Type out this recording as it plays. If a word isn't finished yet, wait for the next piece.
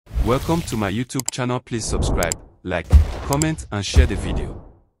Welcome to my YouTube channel. Please subscribe, like, comment and share the video.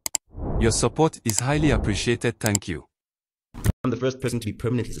 Your support is highly appreciated. Thank you. I'm the first person to be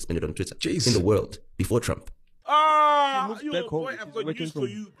permanently suspended on Twitter in the world before Trump. You boy, I've got used to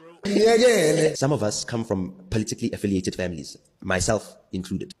you, bro. Some of us come from politically affiliated families, myself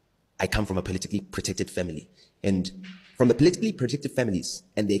included. I come from a politically protected family. And from the politically protected families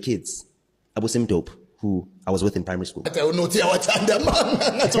and their kids, Abu Sim Dope, who I was with in primary school. Yeah,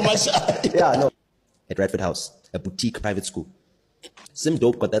 no. At Radford House, a boutique private school. Sim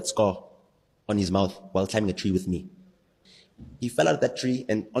Dope got that scar on his mouth while climbing a tree with me. He fell out of that tree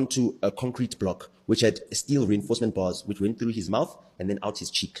and onto a concrete block, which had steel reinforcement bars, which went through his mouth and then out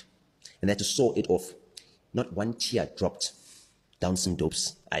his cheek. And they had to saw it off. Not one tear dropped down Sim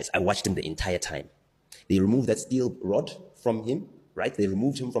Dope's eyes. I watched him the entire time. They removed that steel rod from him, right? They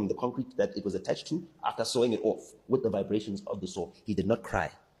removed him from the concrete that it was attached to after sawing it off with the vibrations of the saw. He did not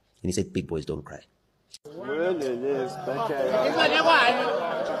cry. And he said, big boys don't cry.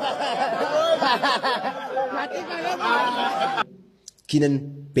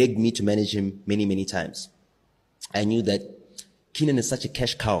 Keenan begged me to manage him many, many times. I knew that Keenan is such a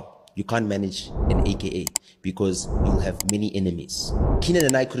cash cow. You can't manage an AKA because you'll have many enemies. Keenan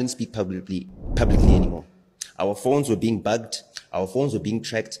and I couldn't speak publicly anymore. Our phones were being bugged. Our phones were being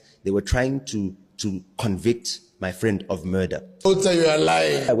tracked. They were trying to convict my friend of murder. Don't tell you a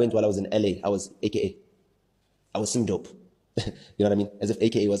lie. I went while I was in LA. I was AKA. I was Sim Dope. You know what I mean? As if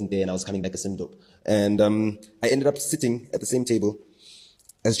AKA wasn't there and I was coming back as Sim Dope. And I ended up sitting at the same table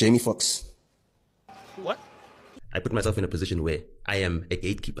as Jamie Foxx. What? I put myself in a position where I am a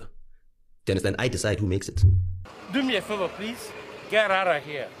gatekeeper. Do you understand? I decide who makes it. Do me a favor, please. Get out of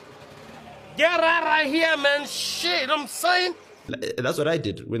here. Get out of here, man. Shit, I'm saying. That's what I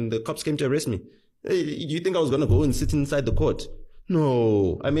did when the cops came to arrest me. Hey, you think I was going to go and sit inside the court?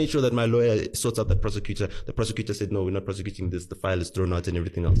 No. I made sure that my lawyer sorts out the prosecutor. The prosecutor said, no, we're not prosecuting this. The file is thrown out and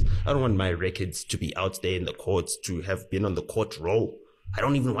everything else. I don't want my records to be out there in the courts, to have been on the court roll. I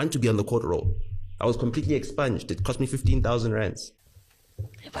don't even want to be on the court roll. I was completely expunged. It cost me 15,000 rands.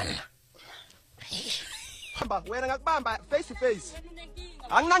 Face to face.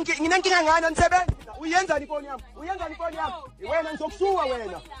 Nginenkinga ngani nsebe uyenzani phone yami wena ngizokusuka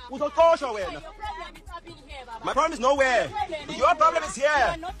wena uzoqoshwa wena. My problem is nowhere. Your problem is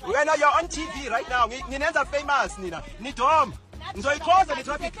here. Wena you're on TV right now. Nginenza famous nina nidom ngizoyikhoza le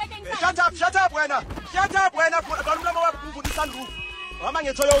traffic. Shut up wena. Shut up wena. Balumlamo wakho ungundisa sunroof. Mama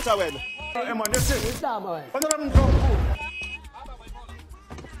ngeToyota wena. Emon yesi.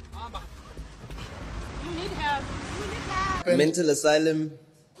 Mental asylum.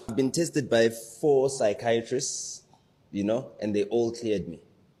 I've been tested by 4 psychiatrists, you know, and they all cleared me.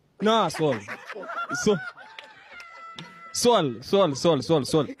 Nah, Sol,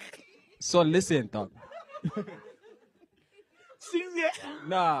 listen, dog.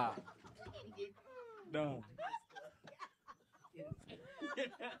 Nah.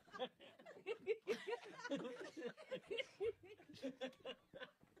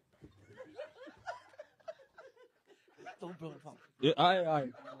 Yeah,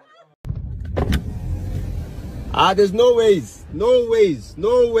 there's no ways.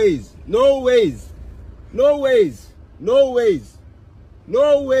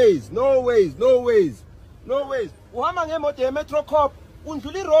 Uhamba ngemoto ye Metro Corp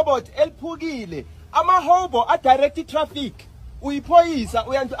undlula robot eliphukile. Amahobo a direct traffic. Uyiphoyisa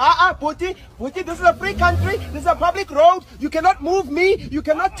buti, this is a free country. This is a public road. You cannot move me. You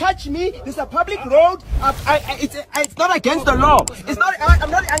cannot touch me. This is a public road. It's not against the law. It's not. I'm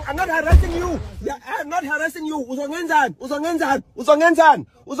not harassing you. I'm not harassing you.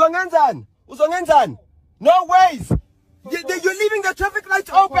 Uzongenzan. No ways. You're leaving the traffic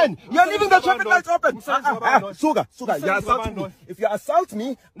lights open. You're leaving the traffic lights open. Suga, you're assaulting me. If you assault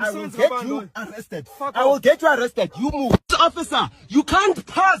me, I will get you arrested. I will get you arrested. You move. Officer, you can't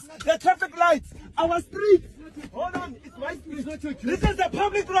pass the traffic lights. Our street. Hold on, it's my street. This is the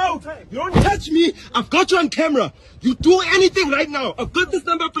public road. You don't touch me. I've got you on camera. You do anything right now. I've got this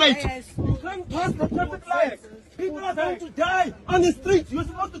number plate. You can't pass the traffic lights. People are going to die on the street. You're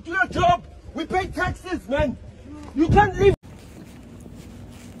supposed to do your job. We pay taxes, man. You can't leave.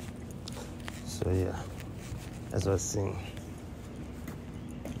 So yeah, as I was saying,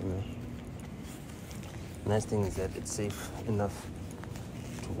 you know, nice thing is that it's safe enough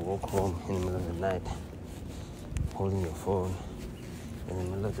to walk home in the middle of the night, holding your phone in the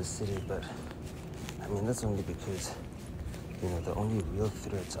middle of the city. But I mean, that's only because, you know, the only real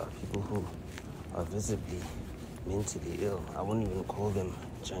threats are people who are visibly mentally ill. I wouldn't even call them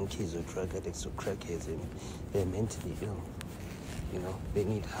junkies or drug addicts or crackheads. They're mentally ill. You know, they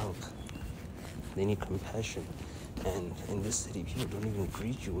need help. They need compassion. And in this city, people don't even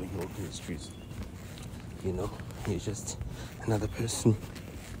greet you when you walk in the streets. You know, you're just another person.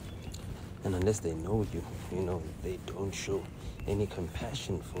 And unless they know you, you know, they don't show any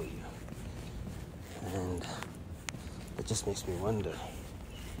compassion for you. And it just makes me wonder,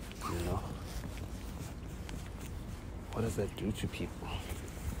 you know, what does that do to people?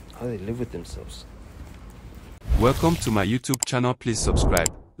 How do they live with themselves? Welcome to my YouTube channel. Please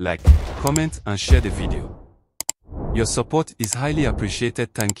subscribe, like, comment and share the video. Your support is highly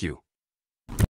appreciated. Thank you.